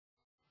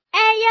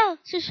yo,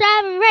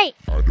 subscribe and rate.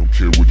 I don't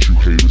care what you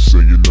haters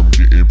saying, I'm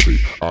getting paid.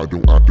 I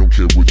don't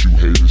care what you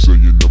haters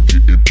saying, I'm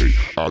getting paid.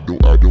 I don't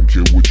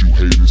care what you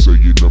haters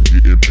saying, I'm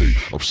getting paid.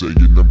 I'm saying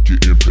I'm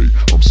getting paid.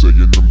 I'm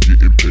saying I'm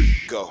getting paid.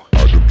 Go.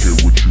 I don't care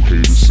what you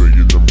haters saying,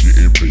 I'm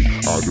getting paid.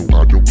 I don't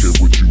care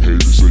what you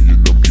haters saying,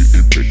 I'm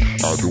getting paid.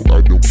 I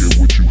don't care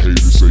what you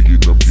haters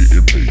saying, I'm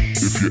getting paid.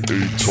 If you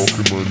ain't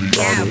talking money,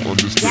 I don't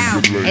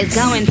understand your lane. It's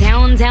going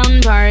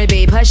down,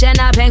 Barbie, pushing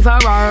a pink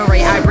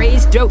Ferrari. I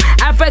raced through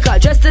Africa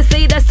just to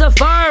see the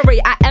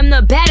safari. I am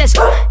the baddest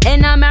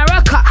in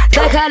America,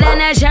 thicker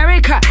than a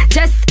Jericho,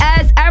 just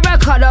as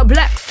Erica, the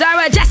black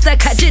Sarah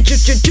Jessica,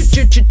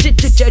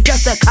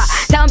 Jessica.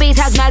 Don't be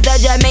text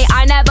messaging me,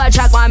 I never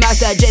check my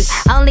messages.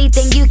 Only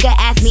thing you can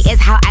ask me is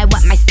how I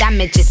want my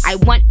sandwiches. I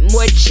want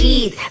more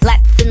cheese,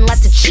 lots and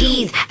lots of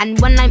cheese. And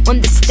when I'm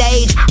on the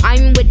stage,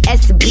 I'm with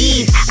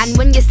SBs. And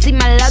when you see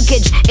my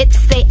luggage, it's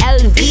say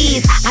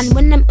LVs. And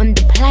when I'm on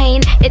the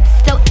plane, it's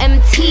so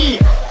empty.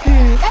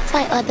 That's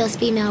why all those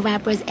female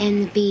rappers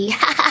envy.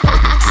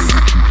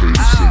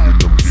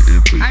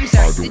 I'm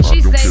sorry, did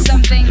she say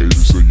something?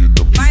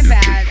 My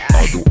bad.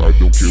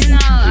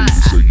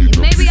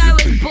 Maybe I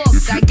was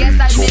booked. I guess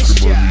I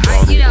missed you.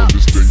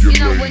 You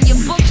know, when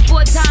you're booked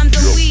 4 times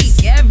a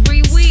week,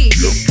 every week,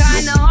 it's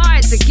kinda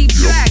hard to keep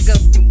track of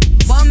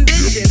bum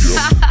bitches.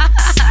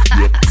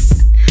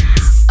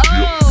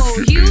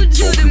 Oh, you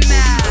do the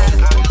math.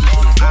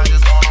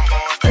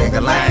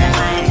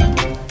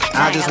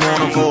 I just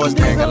wanna force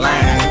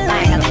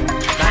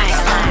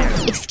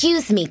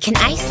Excuse me, can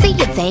I see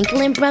you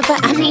dangling, brother?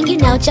 I mean, you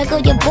know, juggle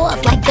your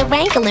balls like the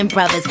Wrangling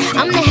brothers.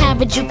 I'm the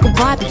Harajuku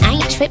Barbie, I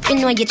ain't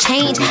tripping on your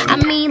change. I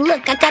mean,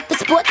 look, I got the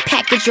sports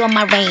package on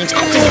my range.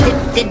 I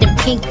just dipped in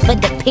pink for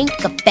the pink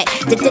effect.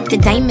 The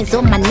diamonds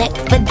on my neck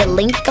for the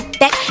link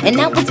effect. And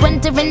I was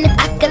wondering if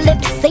I could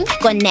lip sync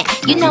on that.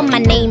 You know my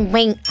name,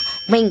 ring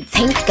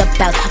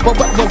Tinkerbell.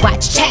 Well,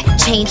 watch, chat,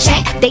 change,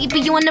 chat. They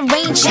be on the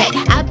rain check,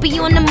 I be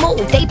on the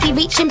move. They be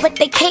reaching, but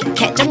they can't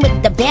catch. I'm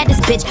with the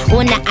baddest bitch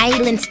on the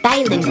island,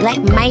 styling Black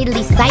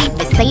Miley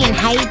Cyrus, saying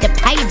hi to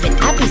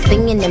pirates. I be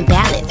singing in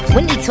ballads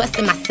when they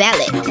twisting my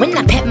salad. When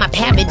I pet my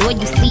parrot, all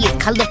you see is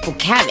colorful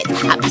carrots.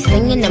 I be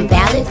singing in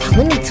ballads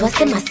when they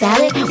twisting my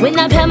salad. When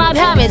I pet my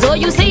parrots, all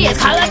you see is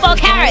colorful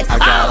carrots. I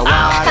got a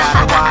watch,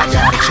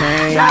 got a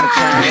chain, got a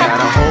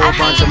whole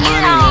bunch of money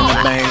in the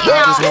bank.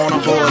 I just wanna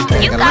force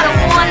You gotta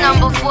warn them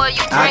before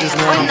you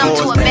bring them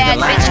to a bad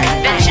bitch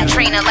convention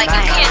trainer. Like,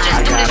 you can't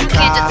just do this, you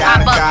can't just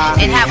pop up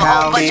and have a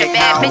whole bunch of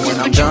bad bitches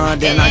with you.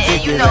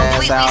 And you know,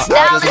 we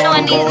styling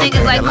on these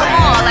niggas like, come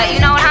on, like, you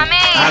know what I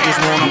mean? I just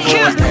wanna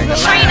force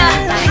Trina,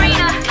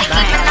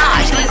 Nicki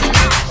Minaj, listen.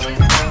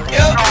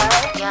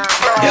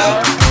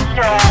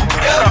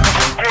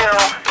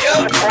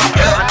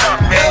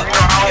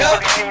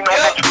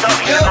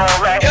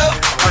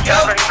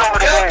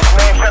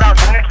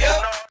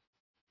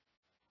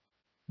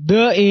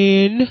 The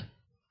end.